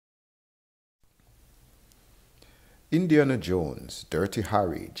Indiana Jones, Dirty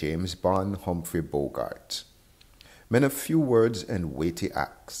Harry, James Bond, Humphrey Bogart. Men of few words and weighty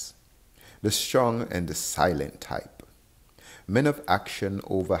acts, the strong and the silent type. Men of action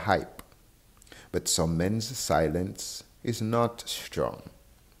over hype, but some men's silence is not strong.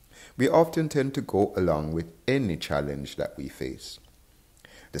 We often tend to go along with any challenge that we face.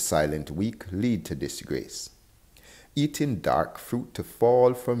 The silent weak lead to disgrace, eating dark fruit to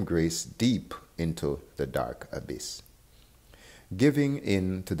fall from grace deep into the dark abyss, giving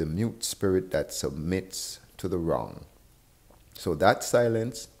in to the mute spirit that submits to the wrong. So that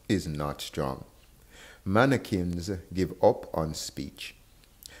silence is not strong. Mannequins give up on speech,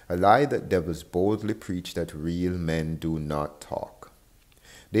 a lie that devils boldly preach that real men do not talk.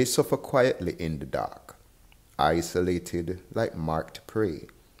 They suffer quietly in the dark, isolated like marked prey.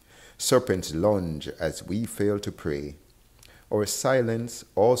 Serpents lunge as we fail to pray, or silence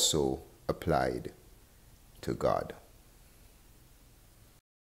also applied to God.